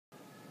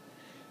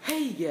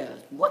Hey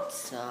guys,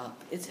 what's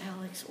up? It's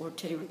Alex or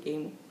Taylor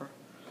Game or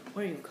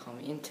what do you call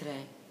me? And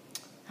today,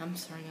 I'm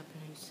starting up a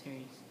new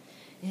series.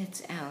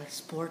 It's Alex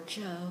Sports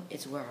Show.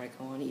 It's where I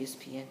go on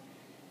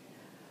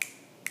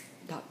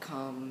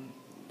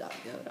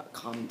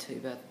ESPN.com.go.com and tell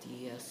you about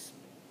the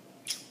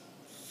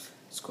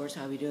scores.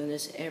 I'll be doing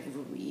this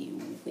every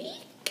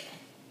week.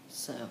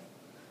 So,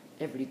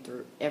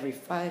 every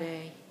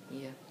Friday,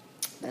 yeah,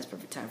 that's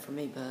perfect time for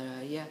me.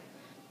 But yeah.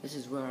 This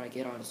is where I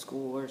get all the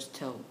scores,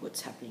 tell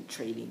what's happening,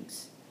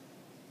 tradings,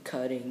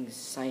 cuttings,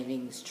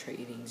 signings,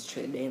 tradings,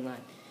 trade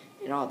deadline,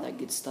 and all that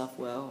good stuff.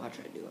 Well, I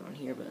tried to do it on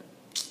here, but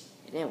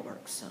it didn't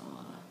work. So,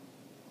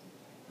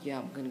 yeah,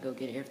 I'm going to go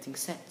get everything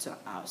set. So,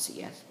 I'll see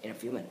you guys in a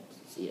few minutes.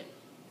 See ya.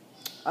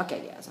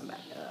 Okay, guys, I'm back.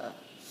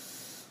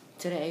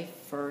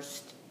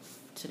 First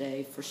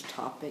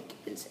topic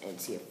is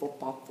NCAA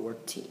football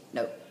 14.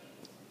 No,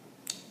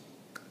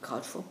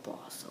 college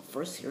football. So,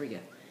 first, here we go.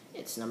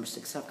 It's number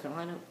 6 South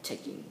Carolina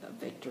taking a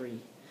victory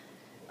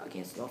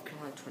against North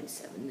Carolina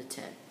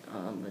 27-10.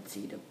 Let's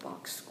see the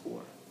box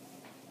score.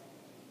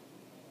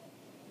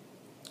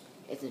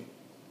 It's in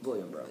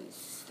William Bros.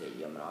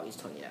 Stadium in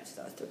August 29th,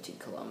 2013,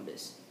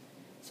 Columbus,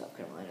 South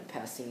Carolina.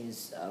 Passing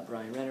is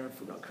Brian Renner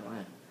for North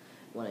Carolina,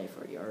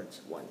 184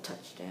 yards, 1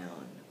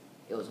 touchdown.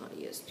 It was on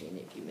ESPN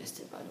if you missed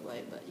it, by the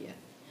way, but yeah.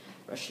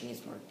 Rushing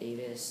is Mark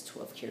Davis,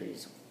 12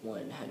 carries,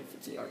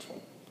 150 yards,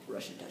 1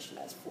 rushing touchdown.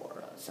 That's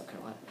for South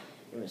Carolina.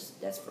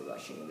 That's for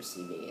rushing and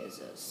receiving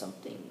is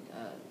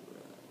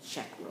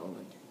Shaq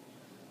Rowland,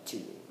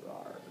 2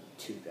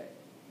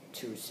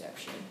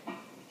 reception,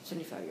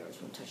 75 yards,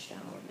 1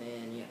 touchdown,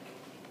 and yeah,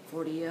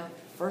 40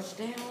 first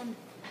down,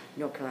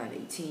 North Carolina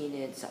 18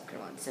 and South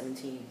Carolina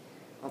 17.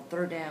 On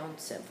third down,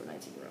 7 for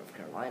 19 for North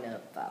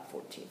Carolina, 5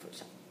 14 for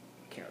South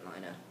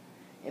Carolina.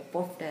 And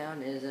fourth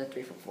down is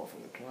 3 for 4 for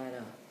North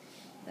Carolina.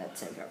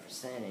 That's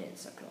 75%, and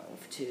South Carolina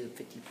for 2,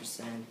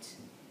 50%.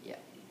 Yeah.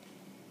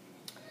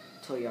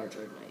 Total yards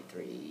are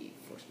 93. You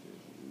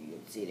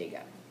can see they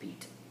got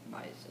beat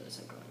by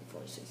South Carolina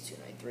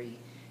 46-93.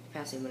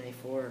 Passing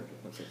 184,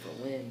 1 for a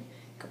win.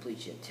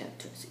 Completion 10,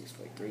 26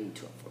 43,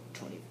 12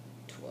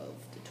 to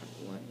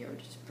 21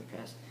 yards per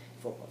pass.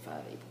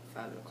 4.5,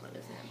 8.5. North Carolina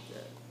doesn't have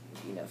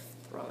enough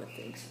throwing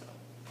things. So,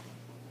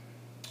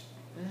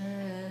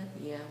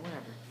 yeah,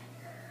 whatever.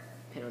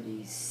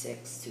 Penalties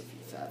 6,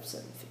 255,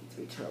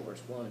 753.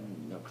 Turnovers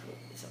 1. No,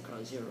 South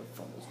Carolina 0.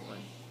 Fumbles 1.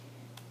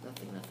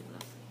 Nothing.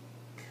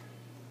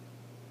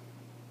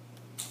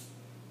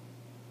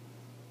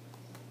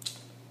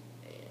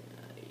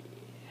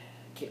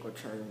 Kick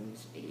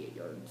returns, 88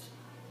 yards,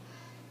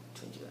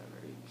 22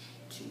 average,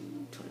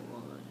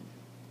 221,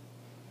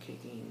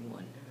 kicking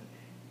 1.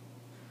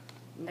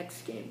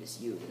 Next game is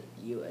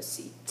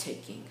USC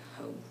taking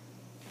home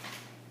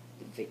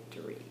the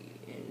victory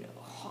in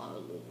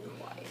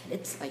Hawaii.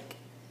 It's like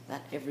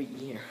that every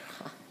year.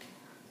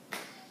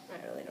 I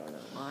really don't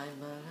know why,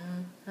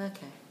 but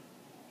okay.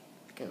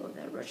 Go with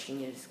that.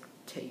 Rushing is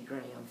Teddy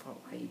Graham for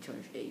Hawaii,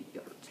 208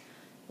 yards,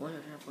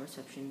 104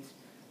 receptions.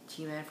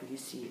 T-Man for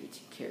UC,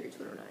 18 carries,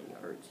 109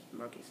 yards.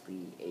 Marcus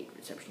Lee, 8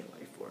 reception,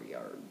 94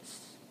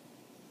 yards.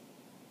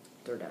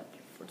 Third down,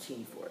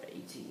 14 for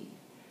 80.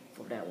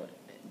 Fourth down,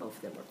 both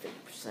of them were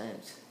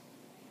 50%.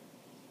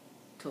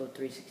 Total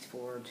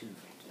 364 to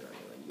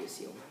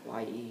USC over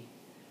Hawaii.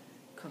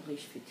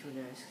 Completion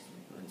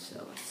 51.9.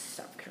 So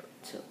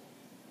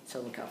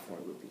Southern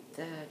California will beat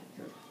that.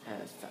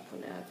 Has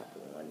 5.9,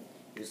 5.1.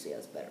 USC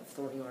has better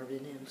throwing arm than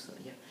him. So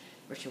yeah,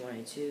 rushing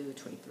 182,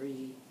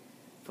 23.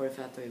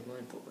 45,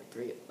 31,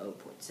 4.3,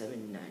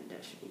 0.7,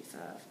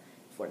 9-85,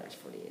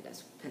 4-48.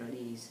 That's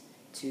penalties.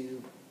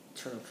 2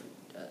 turnovers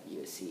for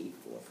USC,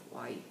 4 for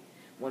Hawaii.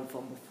 1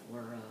 fumble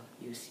for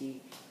USC,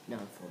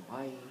 9 for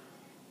Hawaii.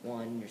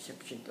 1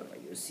 reception thrown by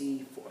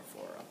USC, 4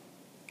 for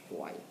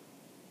Hawaii.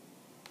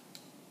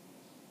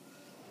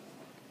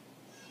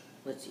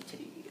 Let's see,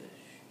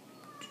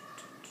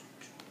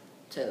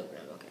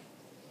 Telegram, okay.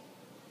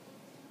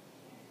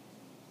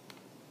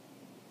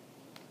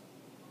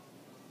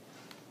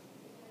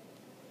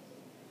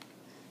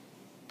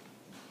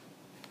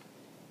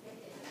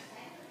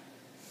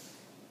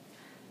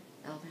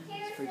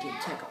 Virginia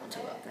Tech, I'll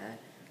tell you about that.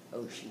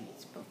 Ocean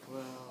beats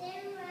Buffalo.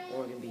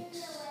 Oregon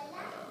beats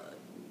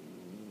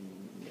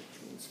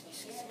Michigan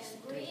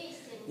 66-63.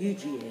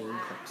 UGA and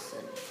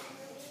Clemson.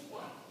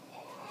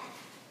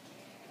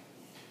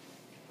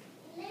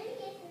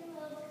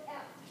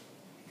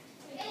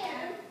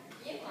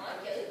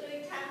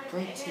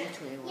 Twenty 21,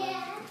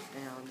 first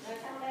down.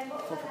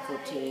 4 for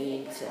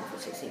 14, 7 for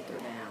 16, third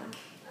down.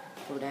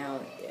 4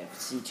 down,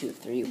 FC 2 of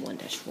 3,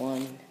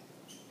 1-1.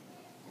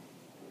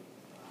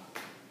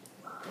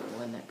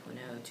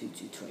 1.9.0,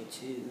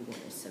 2-22,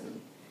 1-7.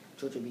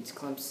 Georgia beats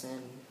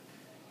Clemson.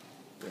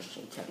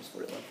 Rushing attempts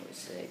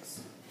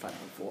 41.6,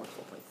 5.4,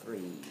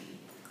 4.3.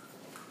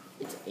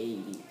 It's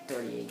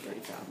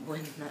 38-35.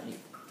 Win, not new.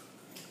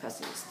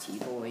 Passing is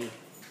T-Boy.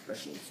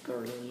 Rushing is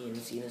Gurley and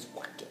seeing is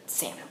Watkins.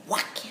 Sammy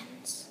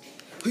Watkins.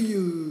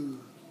 Hey-yo.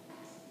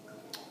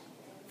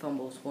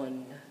 Fumbles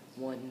 1,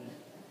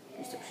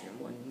 reception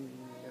 1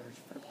 yards,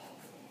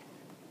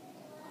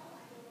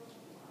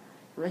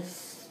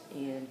 Rice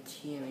and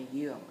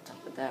TMU on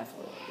top of that. If I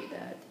want to do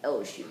that.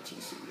 LSU,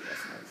 TCU,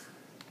 that's nice.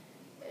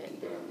 And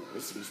then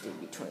Mississippi State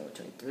beat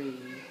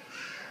 21-23.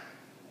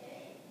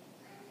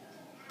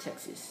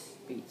 Texas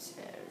beats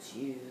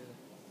LSU.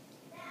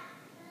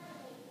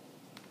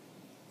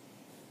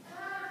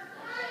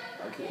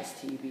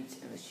 OKST beats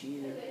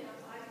LSU.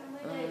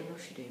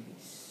 Notre Dame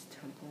beats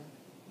Temple.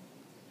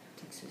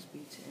 Texas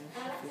beats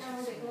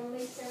LSU.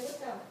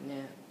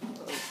 Yeah.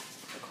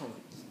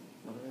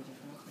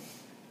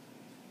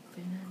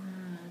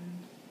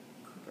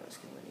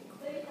 Nebraska winning.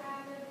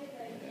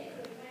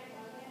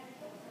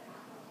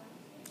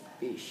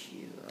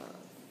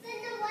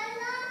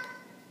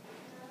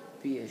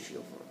 BSU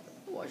for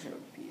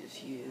Washington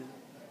BSU.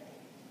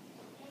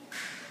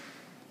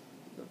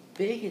 The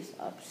biggest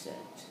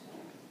upset.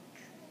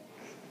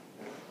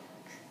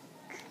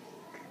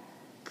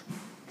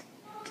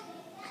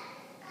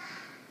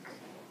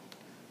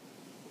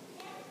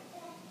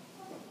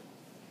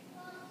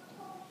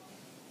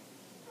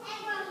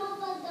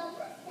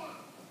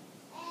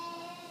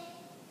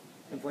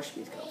 West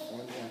Beach,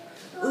 California.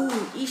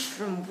 Ooh,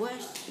 Eastern.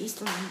 What's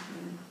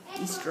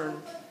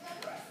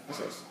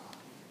this?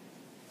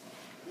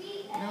 No,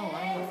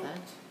 I don't know that.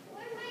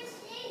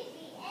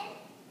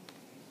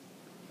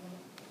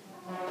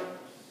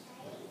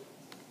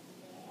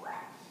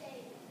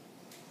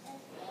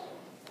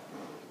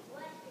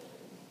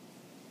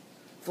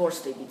 Florida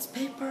State beats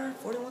Paper,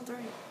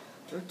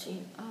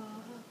 41-13.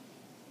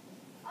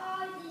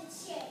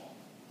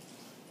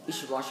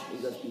 Eastern Washington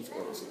Eagles beats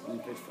Oregon State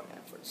Beavers for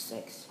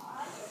 6.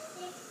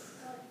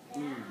 B.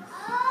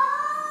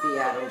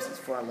 Adams is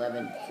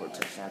 411, 4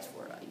 touchdowns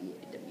for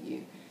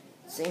EAW.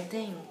 Same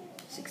thing,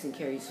 16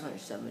 carries,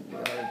 107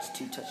 yards,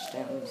 2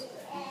 touchdowns.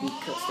 B.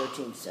 Cooks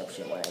 13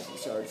 reception,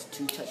 106 yards,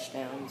 2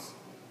 touchdowns.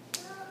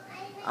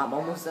 I'm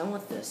almost done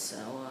with this, so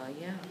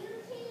yeah.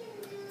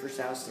 First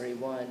down was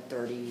 31,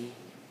 30,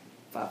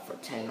 5 for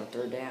 10 on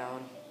third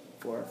down,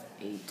 4 of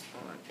 8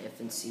 on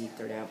FNC,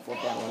 third down,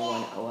 4th down,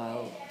 1-1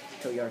 OL.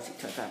 2 yards,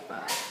 25,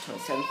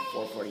 27,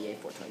 448,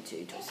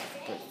 422,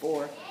 27,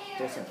 34,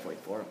 37,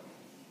 44.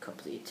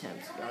 Complete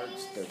attempts,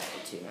 yards,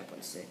 32,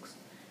 9.6.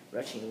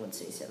 Rushing,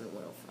 167,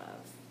 105.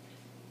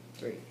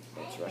 3.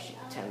 That's rushing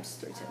attempts,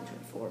 37,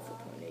 24,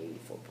 4.8,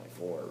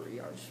 4.4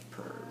 yards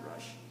per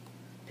rush.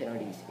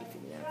 Penalties,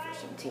 859 for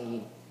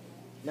 17.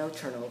 No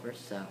turnovers,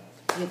 so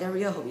yeah, there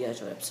we go. Hope you guys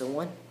enjoyed episode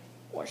 1.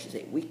 Washington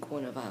State Week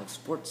 1 of our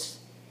sports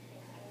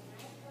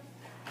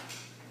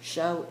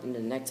show. In the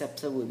next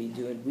episode, we'll be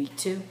doing Week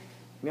 2.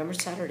 Remember,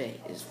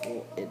 Saturday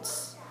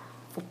it's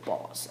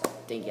football. So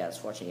thank you guys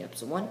for watching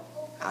episode 1.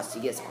 I'll see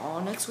you guys all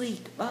next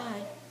week.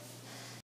 Bye.